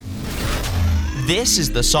This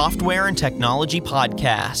is the Software and Technology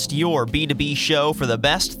Podcast, your B2B show for the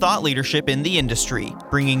best thought leadership in the industry,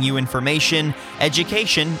 bringing you information,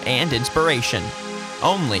 education, and inspiration.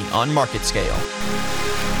 Only on MarketScale.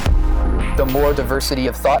 The more diversity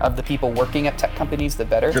of thought of the people working at tech companies, the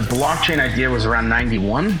better. The blockchain idea was around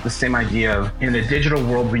 91, the same idea of in the digital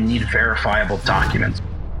world, we need verifiable documents.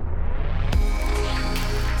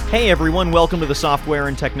 Hey everyone, welcome to the Software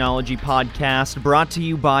and Technology Podcast, brought to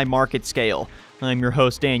you by MarketScale. I'm your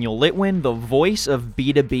host, Daniel Litwin, the voice of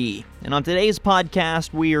B2B. And on today's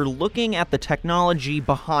podcast, we are looking at the technology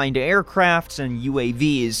behind aircrafts and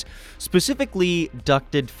UAVs, specifically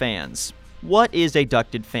ducted fans. What is a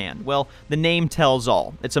ducted fan? Well, the name tells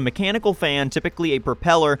all. It's a mechanical fan, typically a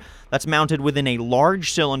propeller, that's mounted within a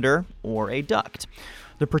large cylinder or a duct.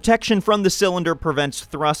 The protection from the cylinder prevents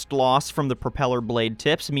thrust loss from the propeller blade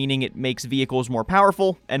tips, meaning it makes vehicles more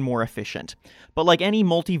powerful and more efficient. But like any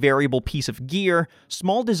multivariable piece of gear,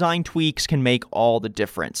 small design tweaks can make all the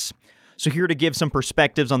difference. So here to give some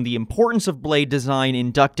perspectives on the importance of blade design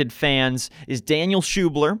in ducted fans is Daniel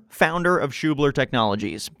Schubler, founder of Schubler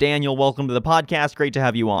Technologies. Daniel, welcome to the podcast. Great to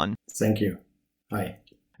have you on. Thank you. Hi.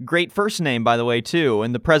 Great first name, by the way, too,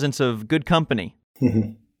 in the presence of good company.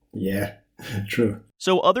 Yeah, true.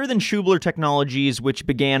 So other than Schubler Technologies, which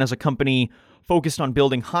began as a company focused on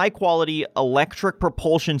building high-quality electric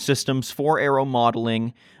propulsion systems for aero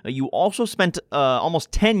modeling, you also spent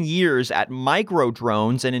almost 10 years at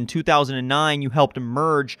Microdrones, and in 2009, you helped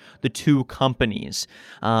merge the two companies.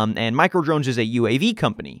 And Microdrones is a UAV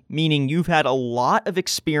company, meaning you've had a lot of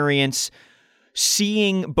experience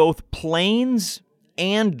seeing both planes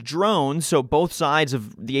and drones, so both sides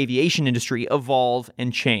of the aviation industry, evolve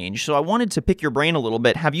and change. So I wanted to pick your brain a little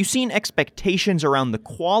bit. Have you seen expectations around the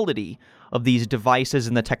quality of these devices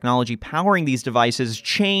and the technology powering these devices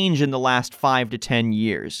change in the last 5 to 10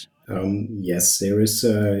 years? Yes, there is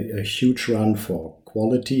a huge run for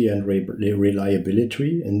quality and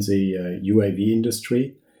reliability in the UAV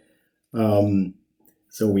industry.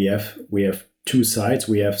 So we have two sides.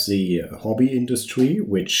 We have the hobby industry,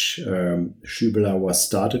 which Schubler was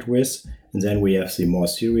started with, and then we have the more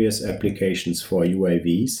serious applications for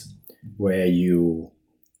UAVs, where you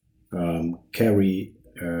carry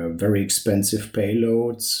very expensive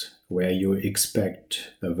payloads, where you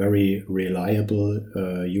expect a very reliable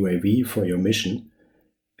UAV for your mission.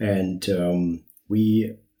 And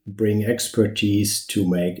we bring expertise to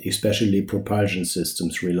make especially propulsion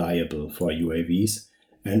systems reliable for UAVs.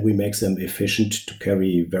 And we make them efficient to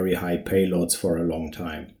carry very high payloads for a long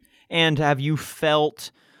time. And have you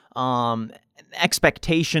felt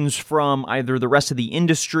expectations from either the rest of the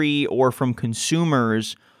industry or from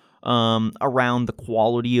consumers around the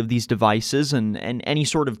quality of these devices and any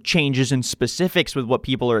sort of changes in specifics with what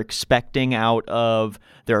people are expecting out of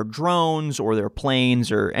their drones or their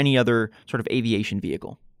planes or any other sort of aviation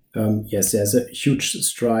vehicle? Yes, there's a huge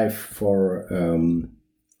strive for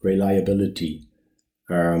reliability.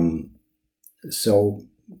 So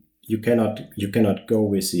you cannot go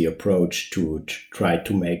with the approach to try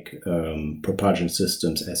to make propulsion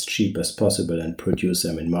systems as cheap as possible and produce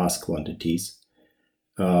them in mass quantities.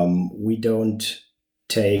 We don't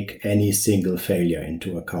take any single failure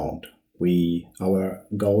into account. Our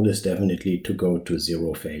goal is definitely to go to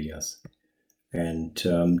zero failures. And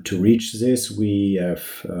to reach this, we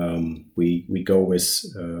go with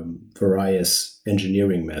various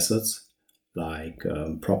engineering methods, like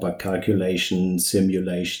proper calculations,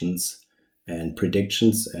 simulations, and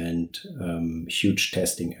predictions, and huge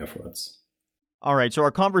testing efforts. All right, so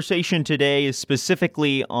our conversation today is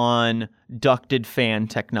specifically on ducted fan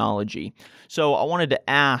technology. So I wanted to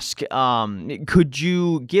ask, could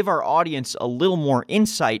you give our audience a little more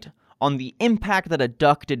insight on the impact that a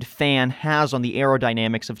ducted fan has on the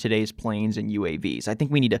aerodynamics of today's planes and UAVs? I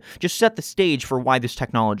think we need to just set the stage for why this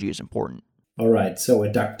technology is important. All right, so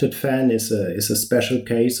a ducted fan is a special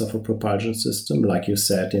case of a propulsion system, like you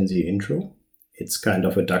said in the intro. It's kind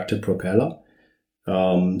of a ducted propeller.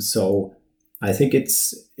 So I think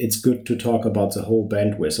it's good to talk about the whole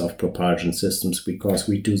bandwidth of propulsion systems, because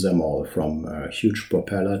we do them all, from a huge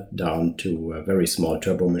propeller down to very small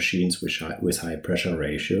turbo machines with high pressure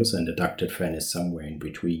ratios, and a ducted fan is somewhere in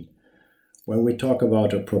between. When we talk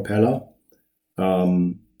about a propeller,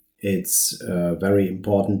 it's very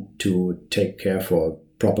important to take care for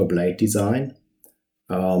proper blade design.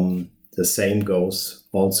 The same goes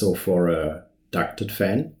also for a ducted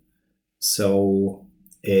fan. So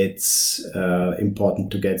it's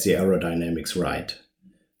important to get the aerodynamics right.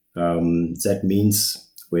 That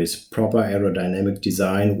means with proper aerodynamic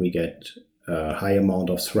design, we get a high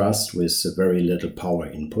amount of thrust with very little power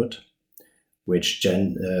input. which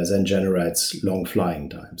then generates long flying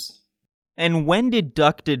times. And when did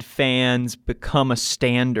ducted fans become a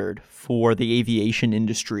standard for the aviation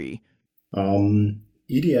industry?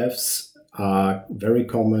 EDFs are very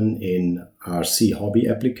common in RC hobby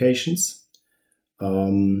applications.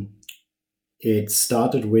 It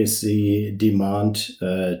started with the demand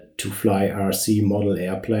to fly RC model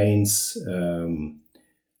airplanes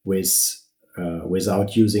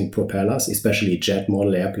without using propellers, especially jet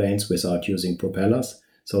model airplanes without using propellers.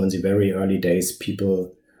 So in the very early days,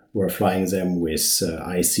 people were flying them with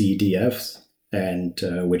ICDFs, and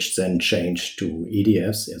which then changed to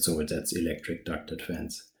EDFs, and so that's electric ducted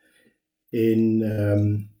fans.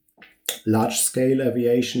 In large-scale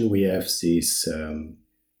aviation, we have this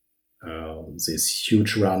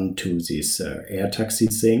huge run to this air taxi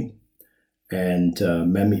thing, and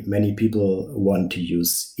many people want to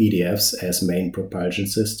use EDFs as main propulsion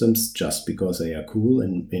systems just because they are cool,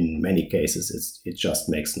 and in many cases it just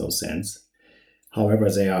makes no sense. However,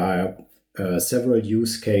 there are several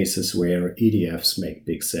use cases where EDFs make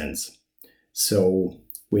big sense. So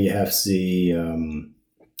we have the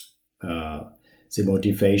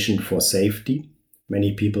motivation for safety.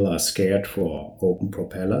 Many people are scared for open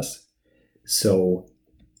propellers. So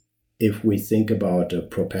if we think about a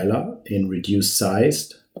propeller in reduced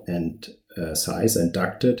size and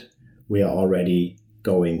ducted, we are already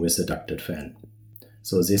going with a ducted fan.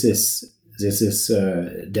 So this is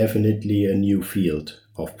definitely a new field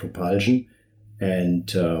of propulsion,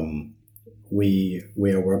 and we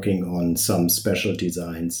are working on some special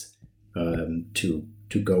designs to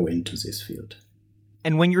go into this field.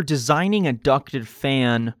 And when you're designing a ducted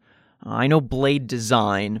fan, I know blade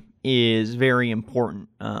design is very important.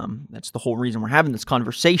 That's the whole reason we're having this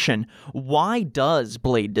conversation. Why does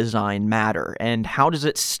blade design matter, and how does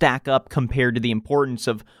it stack up compared to the importance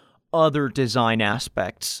of other design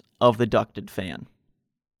aspects of the ducted fan?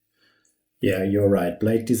 Yeah, you're right.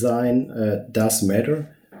 Blade design does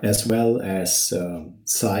matter, as well as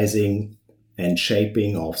sizing and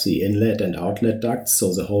shaping of the inlet and outlet ducts.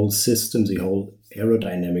 So the whole system, the whole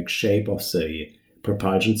aerodynamic shape of the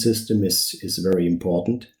propulsion system is very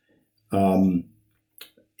important.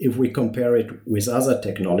 If we compare it with other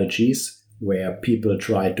technologies where people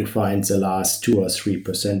try to find the last 2 or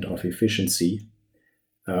 3% of efficiency,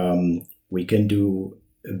 we can do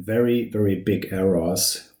very, very big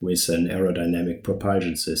errors with an aerodynamic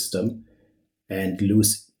propulsion system and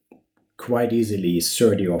lose quite easily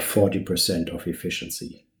 30 or 40% of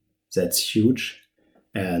efficiency. That's huge,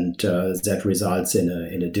 and that results in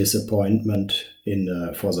a disappointment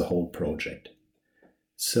for the whole project.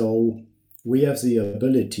 So we have the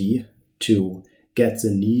ability to get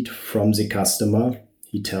the need from the customer.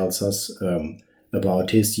 He tells us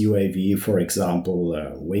about his UAV, for example,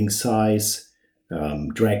 wing size,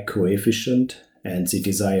 drag coefficient, and the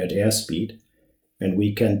desired airspeed. And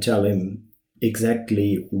we can tell him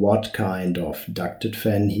exactly what kind of ducted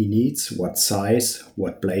fan he needs, what size,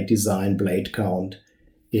 what blade design, blade count,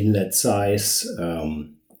 inlet size,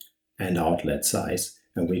 and outlet size.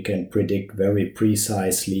 And we can predict very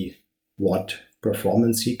precisely what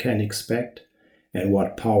performance he can expect and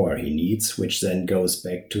what power he needs, which then goes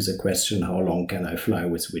back to the question, how long can I fly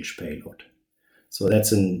with which payload? So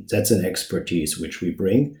that's an expertise which we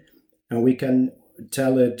bring, and we can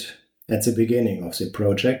tell it at the beginning of the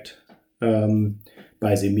project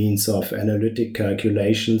by the means of analytic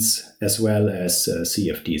calculations as well as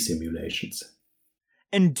CFD simulations.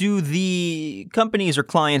 And do the companies or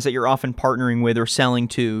clients that you're often partnering with or selling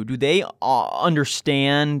to, do they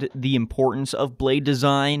understand the importance of blade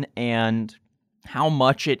design and how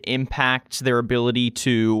much it impacts their ability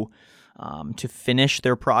to finish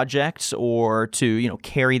their projects or to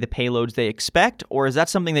carry the payloads they expect? Or is that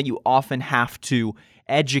something that you often have to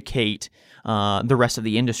educate the rest of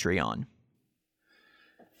the industry on?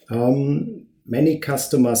 Many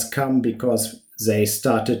customers come because they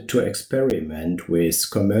started to experiment with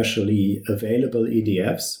commercially available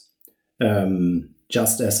EDFs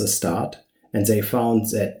just as a start, and they found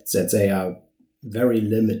that they are very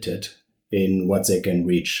limited in what they can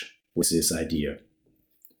reach with this idea.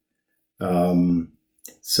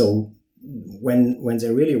 So when they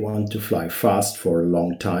really want to fly fast for a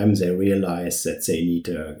long time, they realize that they need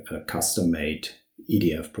a custom-made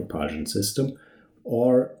EDF propulsion system,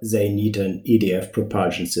 or they need an EDF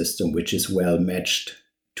propulsion system which is well matched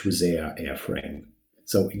to their airframe.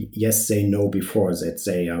 So yes, they know before that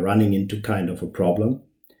they are running into kind of a problem,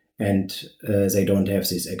 and they don't have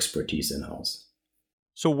this expertise in-house.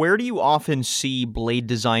 So where do you often see blade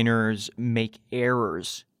designers make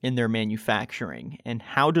errors in their manufacturing, and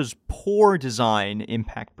how does poor design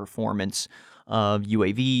impact performance of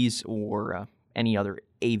UAVs or any other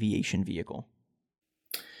aviation vehicle?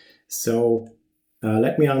 So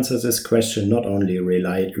let me answer this question not only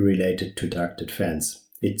related to ducted fans.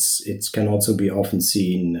 It can also be often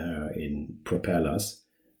seen in propellers.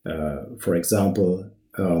 For example,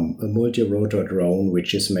 a multi-rotor drone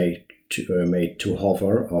which is made to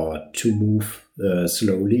hover or to move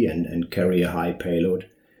slowly and carry a high payload.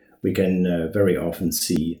 We can very often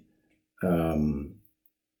see high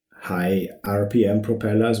RPM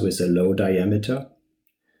propellers with a low diameter,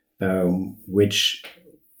 which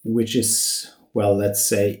is, well, let's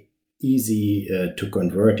say, easy to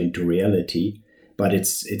convert into reality, but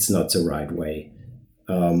it's not the right way.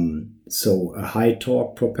 So a high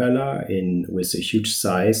torque propeller with a huge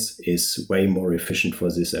size is way more efficient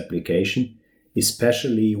for this application,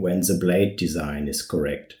 especially when the blade design is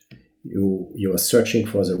correct. You are searching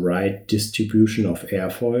for the right distribution of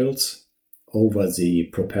airfoils over the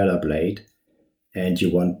propeller blade, and you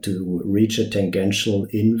want to reach a tangential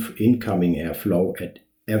incoming airflow at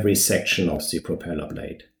every section of the propeller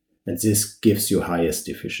blade. And this gives you highest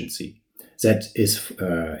efficiency. That is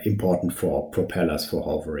important for propellers for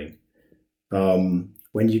hovering.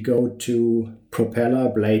 When you go to propeller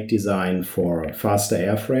blade design for faster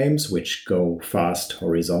airframes, which go fast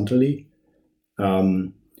horizontally,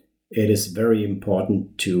 it is very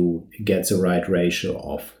important to get the right ratio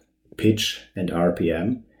of pitch and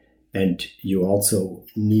RPM. And you also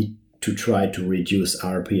need to try to reduce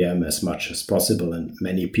RPM as much as possible. And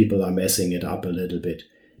many people are messing it up a little bit,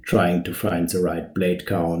 trying to find the right blade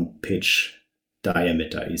count, pitch,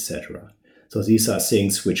 diameter, etc. So these are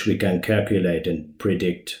things which we can calculate and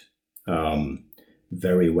predict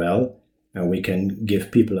very well. And we can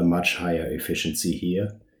give people a much higher efficiency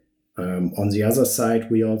here. On the other side,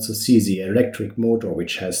 we also see the electric motor,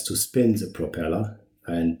 which has to spin the propeller.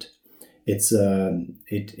 And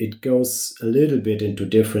it goes a little bit into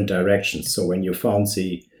different directions. So when you found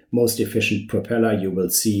the most efficient propeller, you will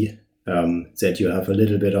see that you have a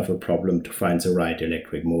little bit of a problem to find the right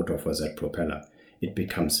electric motor for that propeller. It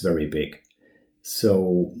becomes very big.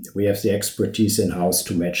 So we have the expertise in-house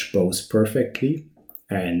to match both perfectly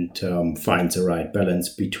and find the right balance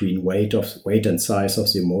between weight and size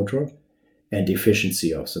of the motor and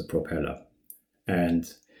efficiency of the propeller.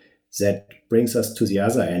 And that brings us to the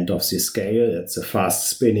other end of the scale. It's a fast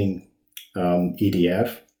spinning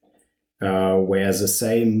EDF, where the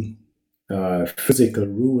same physical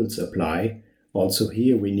rules apply. Also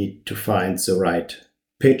here we need to find the right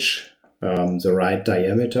pitch, the right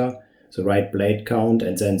diameter, the right blade count,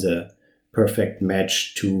 and then the perfect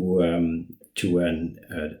match to an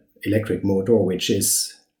electric motor, which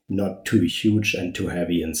is not too huge and too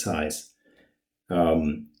heavy in size.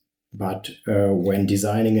 But when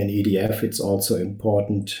designing an EDF, it's also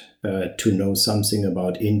important to know something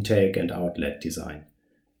about intake and outlet design.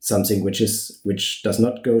 Something which does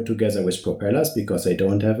not go together with propellers because they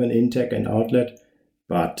don't have an intake and outlet,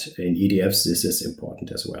 but in EDFs this is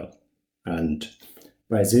important as well. And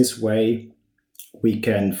by this way, we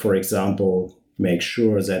can, for example, make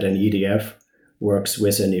sure that an EDF works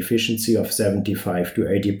with an efficiency of 75 to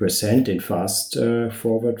 80% in fast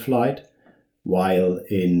forward flight, while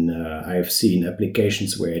I've seen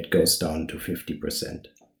applications where it goes down to 50%.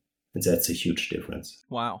 And that's a huge difference.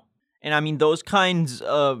 Wow. And I mean, those kinds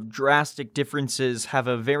of drastic differences have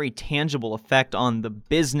a very tangible effect on the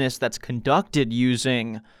business that's conducted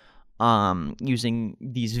using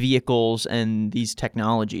these vehicles and these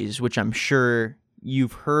technologies, which I'm sure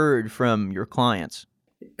you've heard from your clients.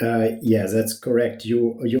 Yeah, that's correct.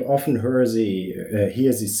 You often hear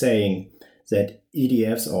the saying that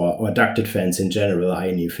EDFs or ducted fans in general are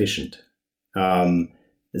inefficient.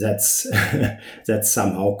 That's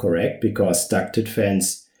somehow correct because ducted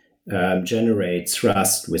fans generate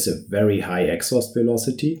thrust with a very high exhaust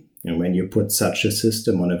velocity, and when you put such a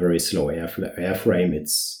system on a very slow airframe,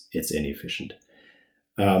 it's inefficient.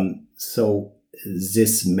 So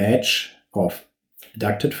this match of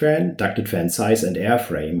ducted fan size and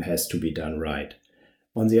airframe has to be done right.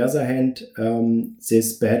 On the other hand,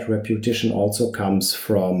 this bad reputation also comes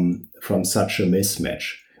from such a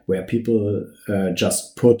mismatch, where people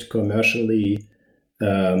just put commercially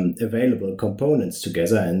available components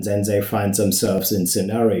together, and then they find themselves in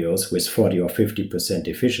scenarios with 40 or 50%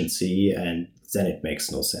 efficiency, and then it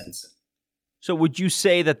makes no sense. So would you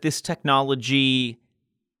say that this technology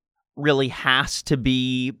really has to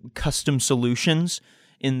be custom solutions,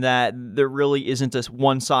 in that there really isn't a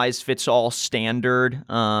one-size-fits-all standard,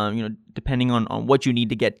 depending on what you need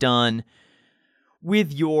to get done?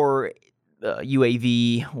 With your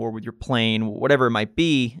UAV or with your plane, whatever it might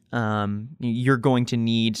be, you're going to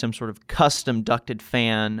need some sort of custom ducted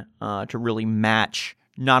fan to really match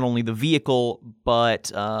not only the vehicle, but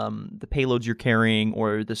the payloads you're carrying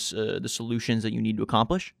or the solutions that you need to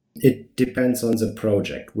accomplish? It depends on the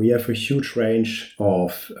project. We have a huge range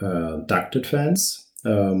of ducted fans,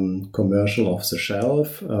 commercial off the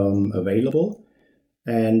shelf, available.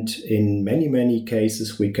 And in many, many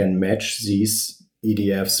cases, we can match these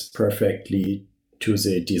EDFs perfectly to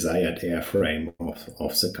the desired airframe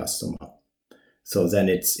of the customer. So then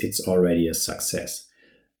it's already a success.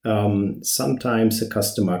 Sometimes the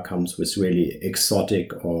customer comes with really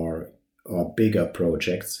exotic or bigger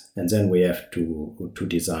projects, and then we have to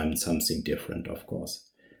design something different, of course.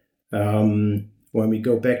 When we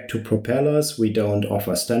go back to propellers, we don't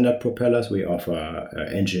offer standard propellers, we offer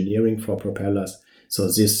engineering for propellers. So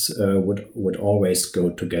this would always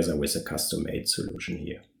go together with a custom-made solution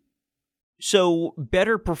here. So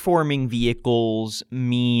better performing vehicles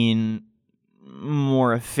mean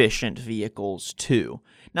more efficient vehicles too.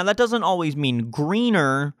 Now that doesn't always mean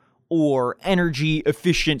greener or energy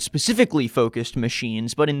efficient specifically focused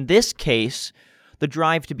machines, but in this case, the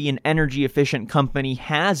drive to be an energy efficient company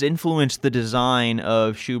has influenced the design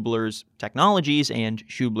of Schublers technologies and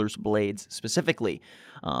Schublers blades specifically.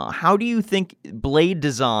 How do you think blade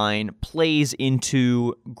design plays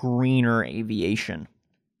into greener aviation?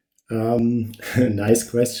 Nice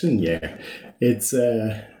question. Yeah, it's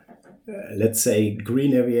let's say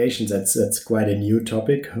green aviation. That's quite a new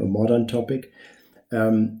topic, a modern topic.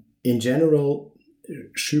 In general,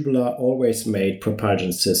 Schublers always made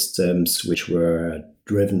propulsion systems which were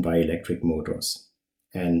driven by electric motors,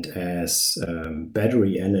 and as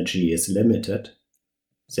battery energy is limited,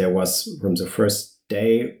 there was from the first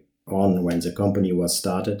day on when the company was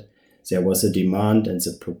started, there was a demand and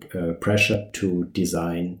the pressure to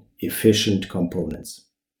design efficient components.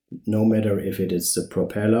 No matter if it is the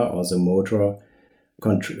propeller or the motor,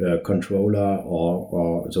 controller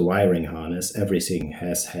or the wiring harness, everything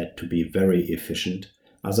has had to be very efficient.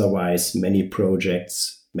 Otherwise, many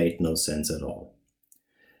projects made no sense at all.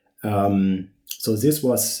 So this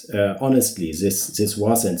was, honestly, this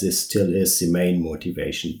was and this still is the main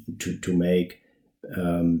motivation to make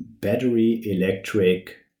battery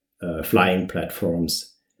electric flying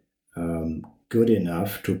platforms good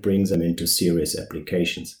enough to bring them into serious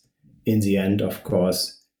applications. In the end, of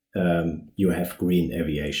course, you have green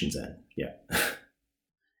aviation then. Yeah.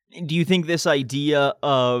 Do you think this idea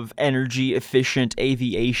of energy efficient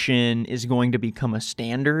aviation is going to become a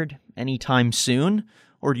standard anytime soon?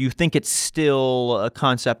 Or do you think it's still a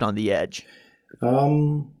concept on the edge?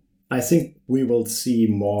 I think we will see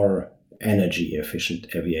more energy efficient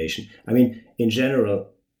aviation. I mean, in general,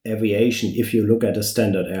 aviation, if you look at a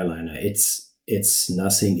standard airliner, it's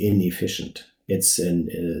nothing inefficient.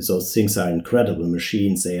 Those things are incredible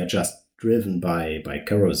machines. They are just driven by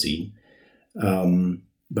kerosene.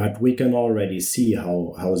 But we can already see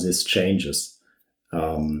how this changes.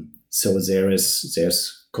 So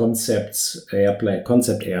there's concept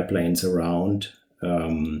airplanes around,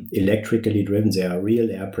 electrically driven. There are real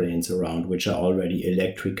airplanes around which are already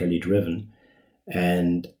electrically driven,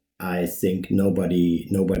 and I think nobody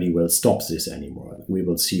will stop this anymore. We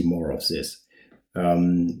will see more of this.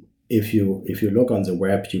 If you look on the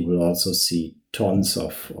web, you will also see tons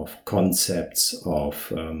of concepts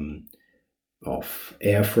of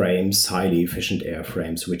airframes, highly efficient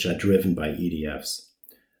airframes, which are driven by EDFs.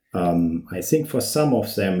 I think for some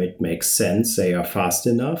of them it makes sense. They are fast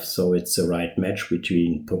enough, so it's the right match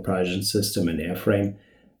between propulsion system and airframe.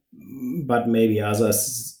 But maybe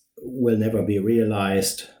others will never be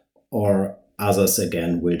realized, or others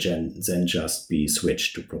again will then just be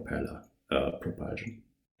switched to propulsion.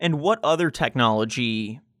 And what other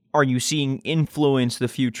technology are you seeing influence the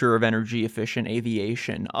future of energy efficient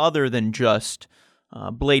aviation other than just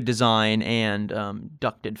blade design and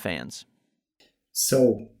ducted fans?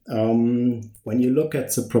 So when you look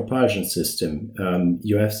at the propulsion system,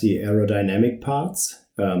 you have the aerodynamic parts.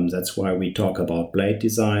 That's why we talk about blade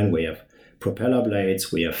design. We have propeller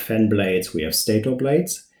blades, we have fan blades, we have stator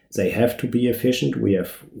blades. They have to be efficient. We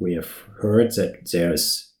have heard that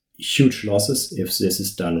there's huge losses if this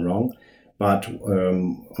is done wrong. But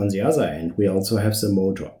on the other end, we also have the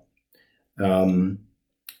motor.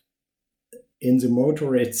 In the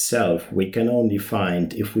motor itself, we can only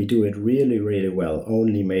find, if we do it really, really well,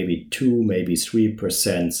 only maybe 2, maybe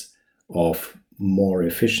 3% of more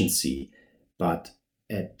efficiency. But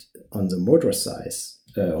on the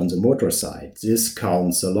motor side, this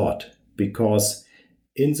counts a lot, because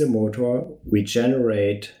in the motor we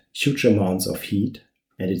generate huge amounts of heat,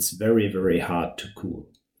 and it's very, very hard to cool.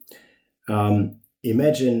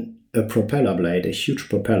 Imagine a propeller blade, a huge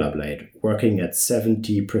propeller blade, working at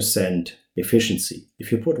 70% efficiency.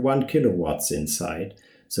 If you put 1 kilowatts inside,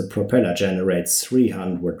 the propeller generates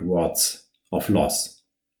 300 watts of loss.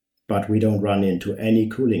 But we don't run into any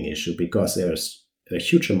cooling issue because there's a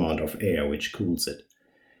huge amount of air which cools it.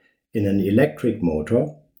 In an electric motor,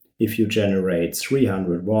 if you generate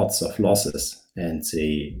 300 watts of losses and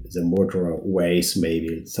the motor weighs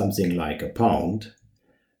maybe something like a pound,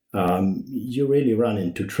 you really run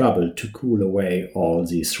into trouble to cool away all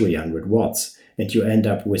these 300 watts. And you end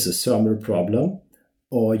up with a thermal problem,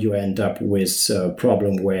 or you end up with a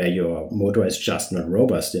problem where your motor is just not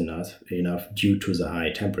robust enough due to the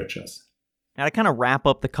high temperatures. Now, to kind of wrap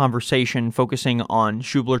up the conversation, focusing on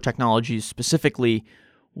Schuebler Technologies specifically,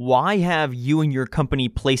 why have you and your company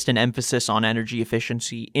placed an emphasis on energy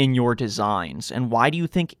efficiency in your designs? And why do you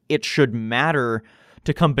think it should matter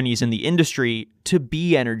to companies in the industry to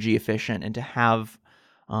be energy efficient and to have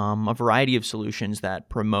a variety of solutions that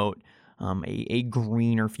promote a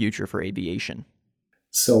greener future for aviation?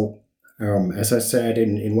 So, as I said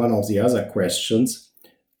in one of the other questions,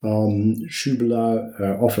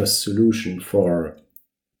 Schuebler offers solution for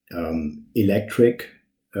electrically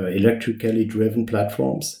driven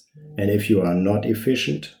platforms. And if you are not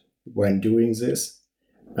efficient when doing this,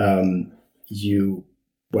 you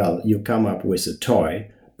come up with a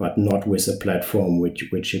toy, but not with a platform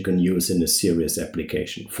which you can use in a serious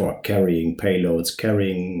application for carrying payloads,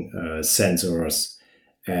 carrying sensors,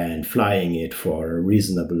 and flying it for a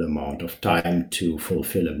reasonable amount of time to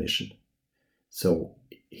fulfill a mission. So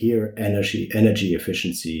here, energy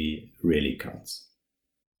efficiency really counts.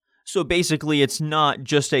 So basically, it's not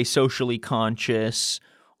just a socially conscious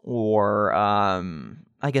or,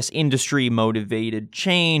 industry-motivated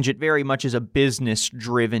change. It very much is a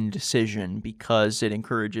business-driven decision because it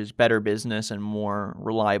encourages better business and more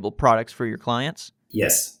reliable products for your clients?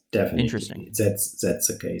 Yes, definitely. Interesting. That's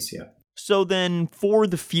the case, yeah. So then, for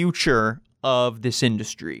the future of this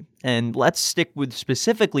industry, and let's stick with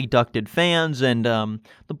specifically ducted fans and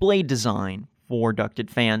the blade design for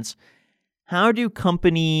ducted fans, how do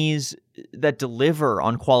companies that deliver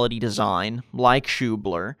on quality design, like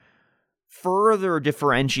Schuebler, further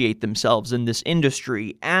differentiate themselves in this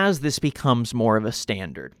industry as this becomes more of a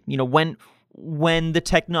standard? You know, when the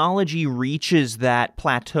technology reaches that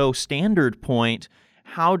plateau standard point,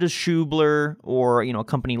 how does Schuebler, or a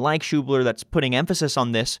company like Schuebler that's putting emphasis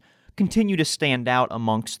on this, continue to stand out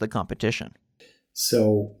amongst the competition?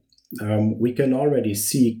 So we can already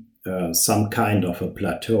see some kind of a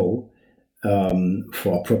plateau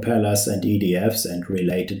for propellers and EDFs and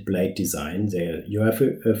related blade design. There you have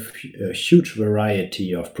a huge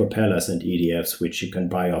variety of propellers and EDFs which you can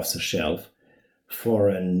buy off the shelf for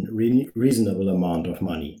a reasonable amount of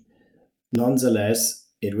money. Nonetheless,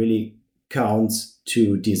 it really counts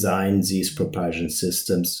to design these propulsion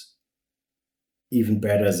systems even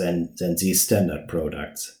better than these standard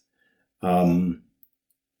products.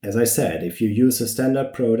 As I said, if you use a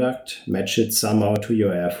standard product, match it somehow to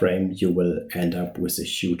your airframe, you will end up with a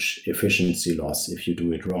huge efficiency loss if you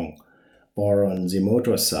do it wrong. Or on the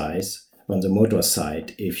motor side,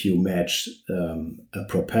 if you match a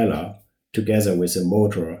propeller together with a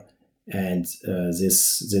motor, and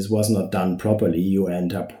this was not done properly, you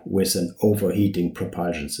end up with an overheating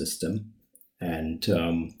propulsion system, and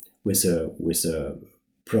with a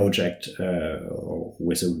project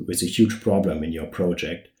with a huge problem in your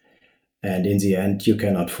project, and in the end you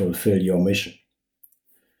cannot fulfill your mission.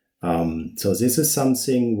 So this is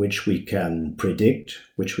something which we can predict,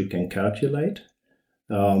 which we can calculate.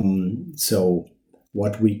 So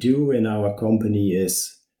what we do in our company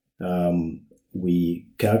is we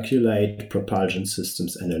calculate propulsion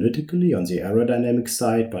systems analytically on the aerodynamic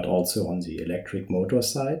side, but also on the electric motor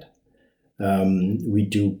side. We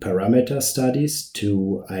do parameter studies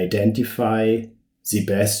to identify the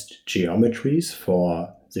best geometries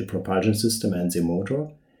for the propulsion system and the motor.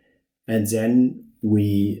 And then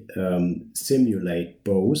we simulate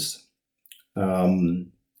both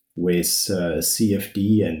with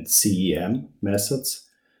CFD and CEM methods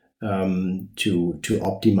to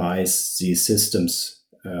optimize these systems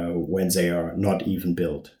when they are not even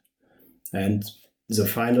built. And the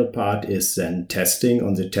final part is then testing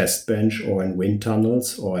on the test bench or in wind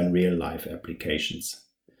tunnels or in real life applications.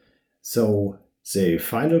 So the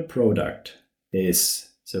final product is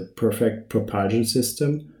the perfect propulsion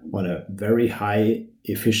system on a very high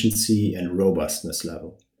efficiency and robustness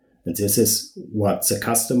level. And this is what the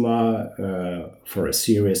customer for a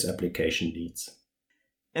serious application needs.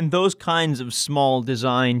 And those kinds of small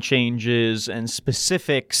design changes and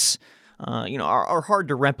specifics are hard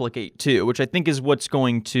to replicate too, which I think is what's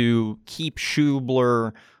going to keep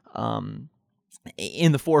Schublr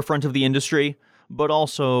in the forefront of the industry. But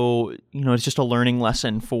also, it's just a learning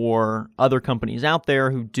lesson for other companies out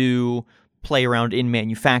there who do play around in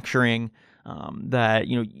manufacturing, that,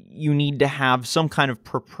 you need to have some kind of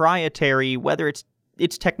proprietary, whether it's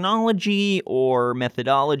technology or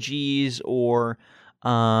methodologies or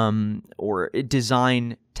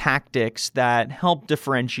design tactics that help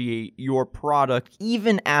differentiate your product,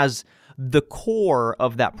 even as the core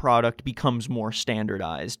of that product becomes more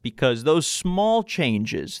standardized, because those small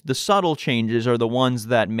changes, the subtle changes, are the ones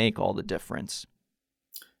that make all the difference.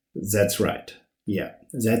 That's right. Yeah,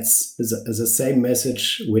 that's the same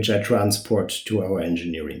message which I transport to our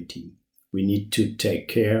engineering team. We need to take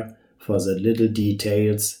care for the little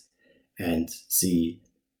details, and the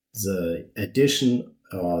addition,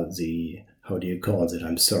 or the, how do you call it?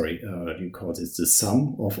 I'm sorry, you call this the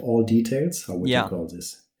sum of all details? How would you call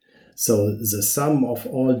this? So the sum of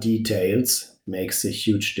all details makes a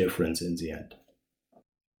huge difference in the end.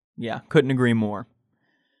 Yeah, couldn't agree more.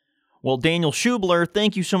 Well, Daniel Schublr,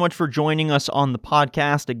 thank you so much for joining us on the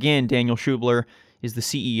podcast. Again, Daniel Schublr is the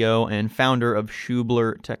CEO and founder of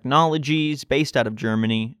Schublr Technologies, based out of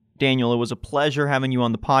Germany. Daniel, it was a pleasure having you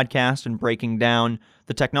on the podcast and breaking down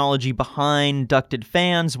the technology behind ducted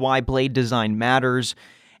fans, why blade design matters,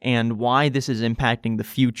 and why this is impacting the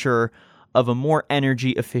future of a more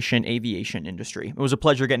energy-efficient aviation industry. It was a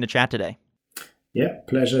pleasure getting to chat today. Yeah,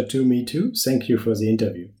 pleasure to me too. Thank you for the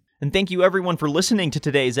interview. And thank you everyone for listening to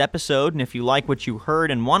today's episode. And if you like what you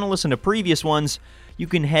heard and want to listen to previous ones, you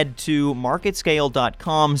can head to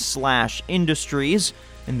marketscale.com/industries.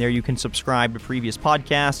 And there you can subscribe to previous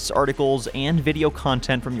podcasts, articles, and video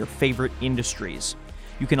content from your favorite industries.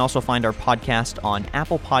 You can also find our podcast on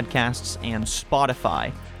Apple Podcasts and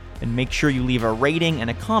Spotify. And make sure you leave a rating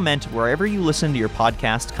and a comment wherever you listen to your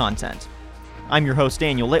podcast content. I'm your host,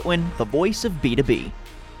 Daniel Litwin, the voice of B2B.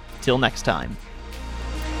 Till next time.